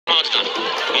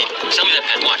Sell me that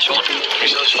pen. Watch. Hold on. Can you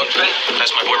sell this fucking pen?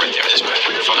 That's my boy right there. This pen.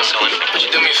 If I'm not selling anything. Why don't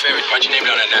you do me a favor? Write your name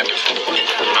down on that napkin for me.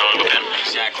 I don't have a pen.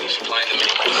 Exactly. Supply the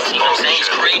minimum. See what I'm saying? It's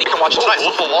crazy. You can watch tonight.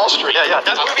 Wolf of Wall Street. Yeah.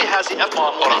 That movie has the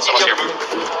F-bomb. Hold on. Someone's here.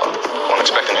 Won't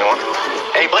expect a new one.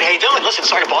 Hey, buddy, how you doing? Listen,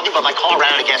 sorry to bother you, but my car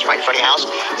ran out of gas right in front of your house.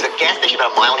 There's a gas station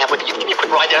about a mile and a half away. Can you give me a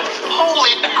quick ride there?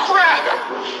 Holy crap!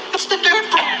 That's the dude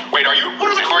from... Wait, are you?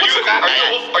 What is it? Are you the guy? Are you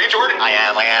the wolf? Are you Jordan? I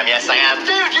am. Yes, I am.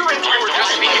 Dude, you were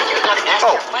just speaking. You gotta ask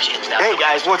Oh, your questions now. hey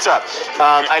guys, what's up?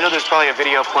 I know there's probably a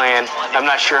video playing. I'm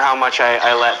not sure how much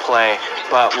I let play,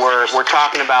 but we're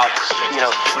talking about, you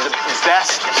know, the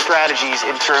best strategies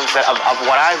in terms of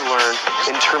what I've learned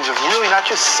in terms of really not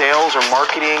just sales or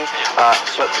marketing,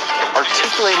 but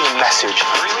articulating a message.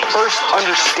 First,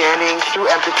 understanding through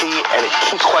empathy and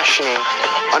keep questioning,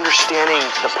 understanding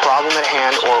the problem at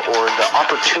hand or the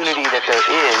opportunity that there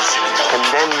is, and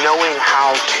then knowing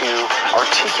how to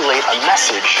articulate a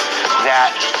message that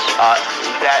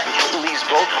leaves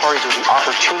both parties with the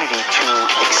opportunity to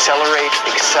accelerate,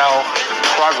 excel,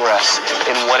 progress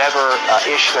in whatever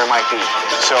ish there might be.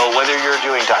 So whether you're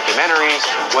doing documentaries,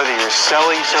 whether you're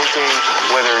selling something,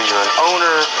 whether you're an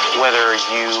owner, whether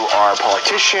you are a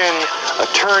politician,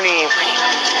 attorney,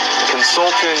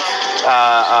 consultant,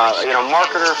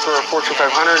 marketer for a Fortune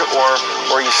 500,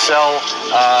 or you sell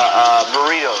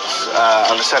burritos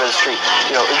on the side of the street.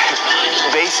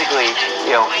 Basically,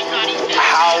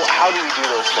 how do we do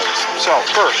those things? So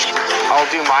first, I'll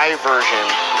do my version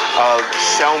of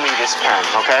sell me this pen.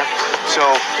 Okay, so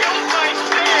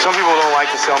some people don't like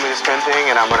the sell me this pen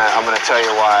thing, and I'm gonna tell you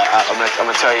why. I'm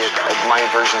gonna tell you my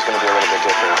version is gonna be a little bit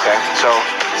different. Okay, so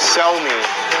sell me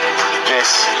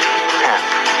this pen,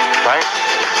 right?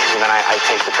 And then I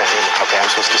take the pen. Okay,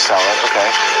 I'm supposed to sell it. Okay.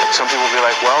 Some people will be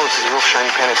like, well, this is a real shiny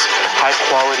pen. It's high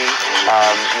quality.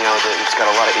 It's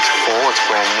got a lot of. It's full. It's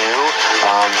brand new.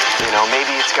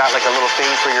 Maybe it's got like a little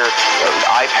thing for your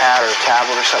iPad or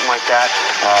tablet or something like that.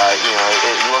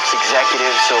 It looks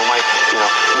executive, so it might,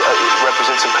 it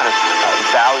represents some kind of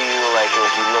value. Like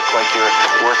if you look like you're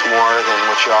worth more than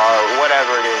what you are, or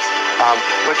whatever it is.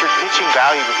 But you're pitching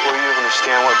value before you even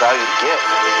understand what value to give.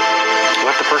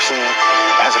 Let the person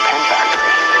has a pen factory,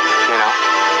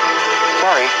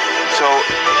 Sorry. So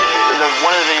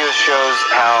one of the videos shows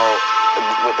how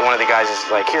one of the guys is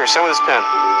like, here, sell me this pen.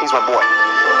 He's my boy.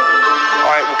 All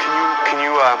right, well, can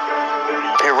you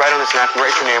here, write on this napkin,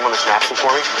 write your name on this napkin for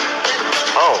me?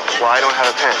 Oh, well, I don't have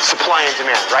a pen. Supply and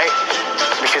demand, right?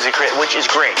 Because which is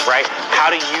great, right? How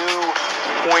do you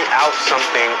point out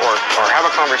something or have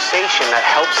a conversation that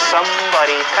helps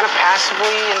somebody kind of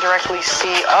passively, indirectly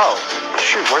see, oh,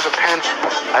 shoot, where's a pen?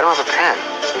 I don't have a pen.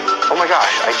 Oh my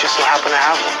gosh, I just so happen to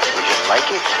have one. Would you like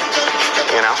it?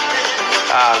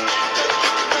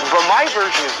 But my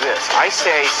version is this. I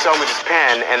say, sell me this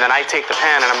pen, and then I take the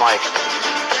pen and I'm like,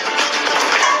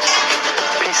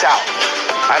 peace out.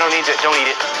 I don't need it. Don't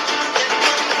eat it.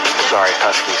 Sorry,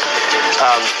 Huskies.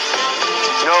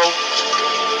 No.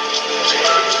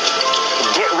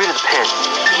 Get rid of the pen.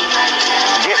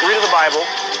 Get rid of the Bible.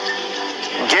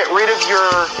 Get rid of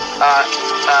your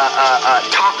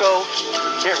taco.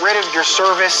 Get rid of your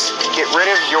service. Get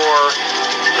rid of your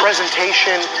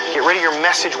presentation. Get rid of your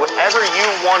message. Whatever you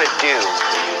want to do,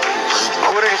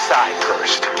 put it aside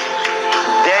first.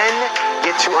 Then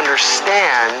get to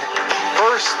understand.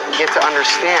 First, get to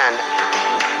understand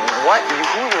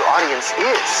who your audience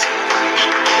is,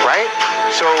 right?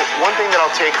 So one thing that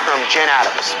I'll take from Jen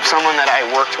Adams, someone that I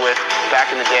worked with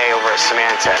back in the day over at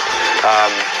Symantec,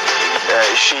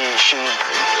 she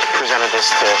presented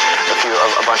this to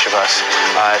a bunch of us.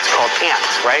 It's called AMP,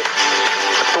 right?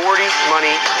 Authority,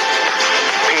 money,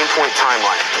 pain point,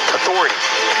 timeline. Authority.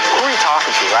 Who are you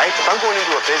talking to, right? If I'm going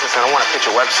into a business and I want to pitch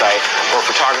a website or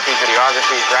photography,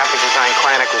 videography, graphic design,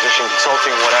 client acquisition,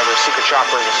 consulting, whatever, secret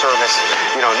shopper as a service,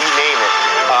 you name it.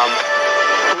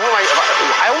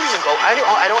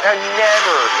 I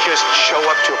never just show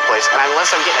up to a place, and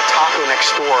unless I'm getting a taco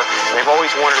next door, and I've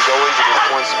always wanted to go into this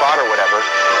one spot or whatever,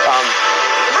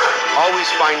 always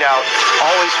find out,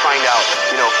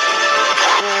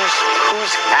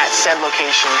 who's at said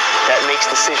location that makes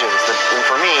decisions. And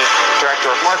for me, director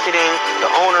of marketing,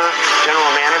 the owner,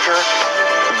 general manager.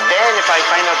 Then if I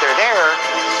find out they're there,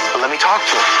 let me talk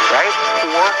to them, right?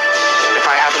 Or if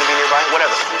I happen to be nearby,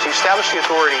 whatever. So you establish the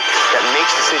authority that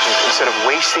makes decisions instead of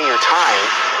wasting your time.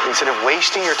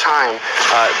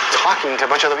 Talking to a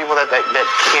bunch of other people that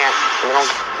can't, they don't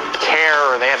care,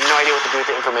 or they have no idea what to do with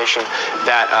the information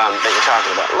that you're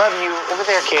talking about. Love you over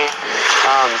there, King.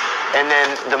 And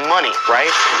then the money, right?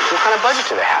 What kind of budget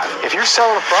do they have? If you're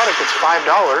selling a product that's $5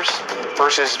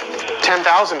 versus $10,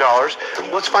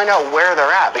 $10,000, let's find out where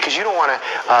they're at, because you don't want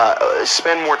to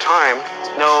spend more time.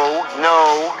 No,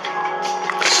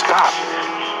 stop.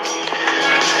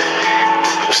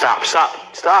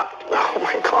 Oh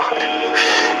my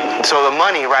God. So the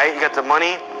money, right? You got the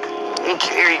money.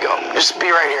 Here you go. Just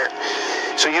be right here.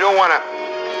 So you don't want to.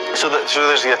 So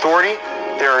there's the authority.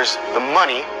 There's the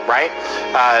money, right?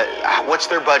 What's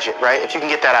their budget, right? If you can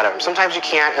get that out of them. Sometimes you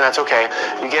can't, and that's okay.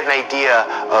 You get an idea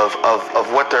of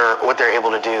what they're able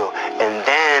to do, and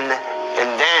then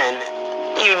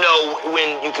you know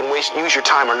when you can use your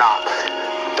time or not.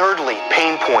 Thirdly,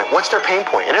 pain point. What's their pain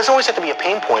point? It doesn't always have to be a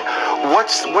pain point.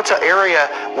 What's an area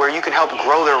where you can help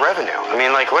grow their revenue? I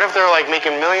mean, like, what if they're like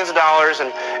making millions of dollars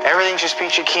and everything's just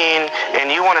peachy keen,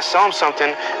 and you want to sell them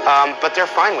something, but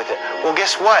they're fine with it? Well,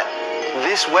 guess what?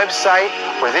 This website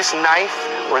or this knife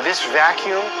or this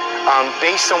vacuum,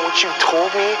 based on what you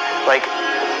told me, like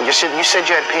you said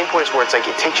you had pain points where it's like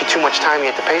it takes you too much time, you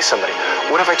have to pay somebody.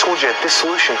 What if I told you that this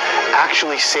solution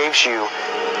actually saves you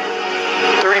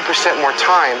 30% more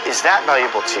time? Is that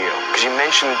valuable to you? Because you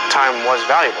mentioned time was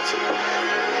valuable to you.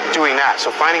 Doing that. So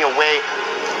finding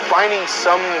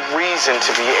some reason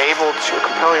to be able to, a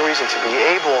compelling reason to be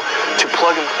able to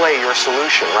plug and play your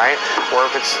solution, right? Or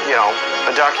if it's,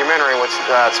 a documentary,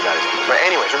 that's about it. But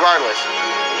anyways, regardless,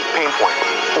 pain point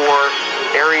or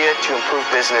area to improve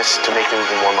business to make them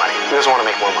even more money. Who doesn't want to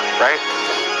make more money, right?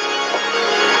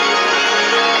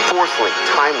 Fourthly,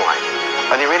 timeline.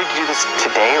 Are they ready to do this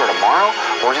today or tomorrow,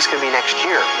 or is this going to be next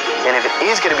year? And if it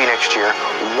is going to be next year,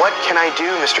 what can I do,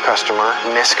 Mr. Customer,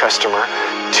 Miss Customer,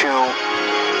 to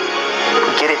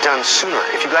get it done sooner?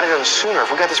 If you got it done sooner,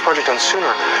 if we got this project done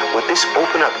sooner, would this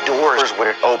open up doors? Would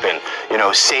it open?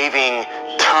 Saving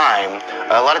time.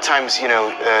 A lot of times,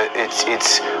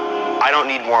 it's I don't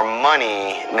need more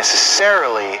money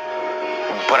necessarily,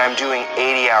 but I'm doing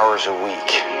 80 hours a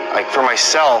week. Like for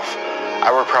myself,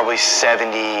 I work probably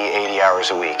 70, 80 hours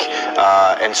a week.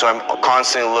 And so I'm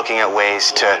constantly looking at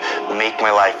ways to make my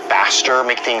life faster,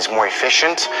 make things more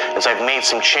efficient. And so I've made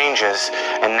some changes,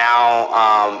 and now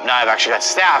I've actually got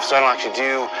staff, so I don't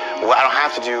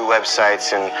have to do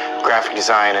websites and graphic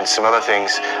design and some other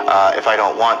things if I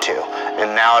don't want to.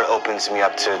 And now it opens me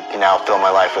up to now fill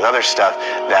my life with other stuff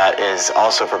that is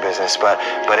also for business. But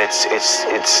it's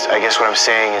I guess what I'm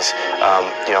saying is,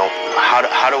 how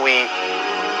do we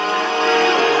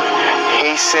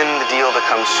hasten the deal to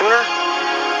come sooner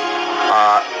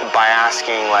by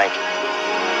asking, like,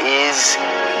 is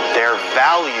there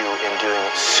value in doing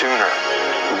it sooner?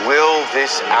 Will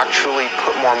this actually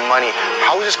put more money?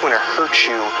 How is this going to hurt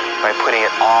you by putting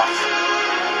it off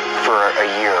for a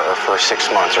year or for 6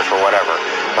 months or for whatever?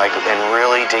 Like, and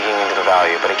really digging into the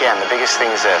value. But again, the biggest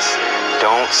thing is this: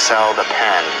 don't sell the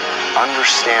pen.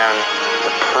 Understand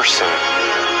the person,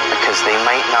 because they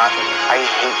might not. I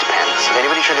hate pens. If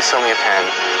anybody tried to sell me a pen,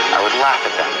 I would laugh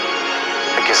at them,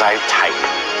 because I type.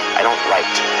 I don't write.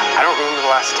 I don't remember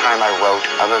the last time I wrote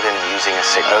other than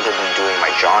doing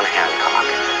my John Hancock.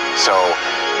 So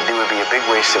it would be a big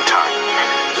waste of time.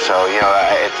 So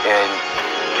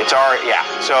it's already, yeah.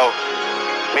 So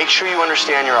make sure you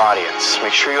understand your audience.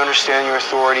 Make sure you understand your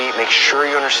authority. Make sure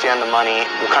you understand the money,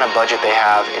 what kind of budget they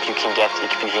have, if you can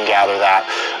gather that.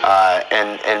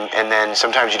 And then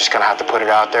sometimes you just kind of have to put it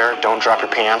out there. Don't drop your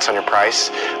pants on your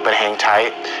price, but hang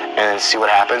tight and see what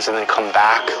happens, and then come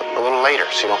back a little later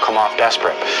so you don't come off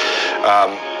desperate.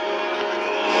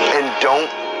 And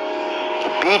don't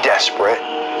be desperate,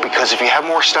 because if you have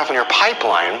more stuff in your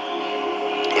pipeline,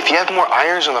 if you have more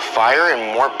irons in the fire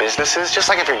and more businesses, just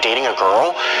like if you're dating a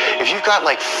girl, if you've got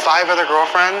like 5 other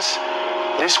girlfriends,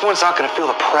 this one's not going to feel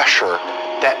the pressure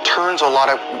that turns a lot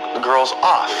of girls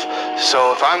off.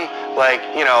 So if I'm like,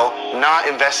 not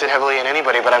invested heavily in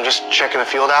anybody, but I'm just checking the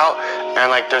field out,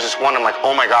 and like there's this one, I'm like,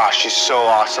 oh my gosh, she's so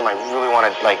awesome, I really want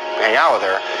to like hang out with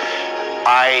her,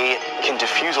 I can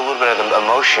diffuse a little bit of the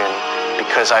emotion,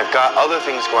 because I've got other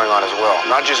things going on as well.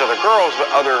 Not just other girls, but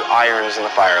other irons in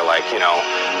the fire, like,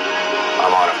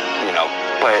 I'm on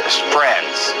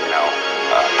friends,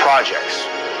 projects,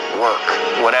 work,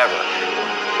 whatever.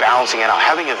 Balancing it out,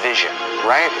 having a vision,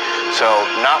 right? So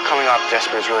not coming off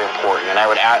desperate is really important. And I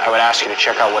would ask you to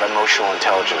check out what emotional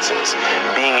intelligence is.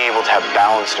 Being able to have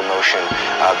balanced emotion,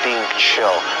 being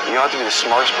chill. You don't have to be the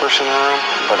smartest person in the room,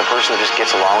 but the person that just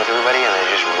gets along with everybody and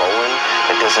they're just rolling.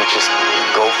 That doesn't just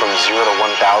go from 0 to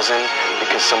 1,000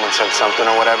 because someone said something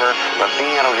or whatever. But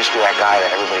being able to just be that guy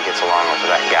that everybody gets along with,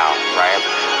 or that gal, right?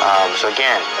 So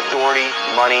again, authority,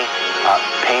 money,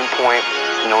 pain point,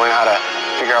 knowing how to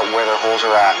figure out where their holes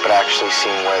are at, but actually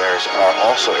seeing where there's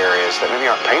also areas that maybe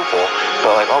aren't painful,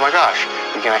 but like, oh my gosh,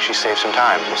 you can actually save some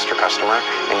time, Mr. Customer,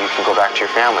 and you can go back to your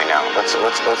family now. Let's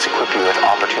equip you with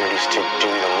opportunities to do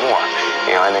even more.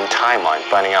 You know, and then timeline,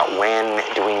 finding out when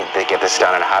do we need to get this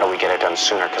done and how do we get it done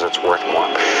sooner because it's worth more.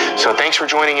 So thanks for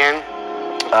joining in.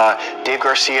 Dave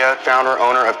Garcia, founder,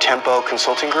 owner of Tempo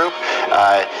Consulting Group.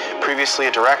 Previously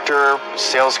a director,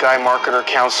 sales guy, marketer,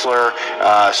 counselor,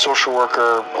 social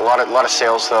worker, a lot of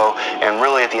sales though, and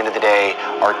really at the end of the day,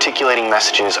 articulating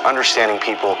messages, understanding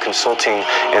people, consulting,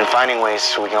 and finding ways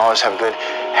so we can always have a good,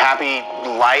 happy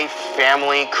life,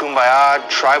 family, kumbaya,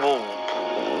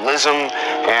 tribalism,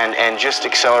 and just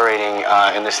accelerating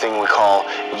in this thing we call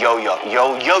yo-yo.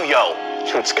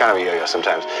 It's kind of a yo-yo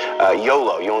sometimes.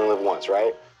 YOLO, you only live once,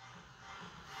 right?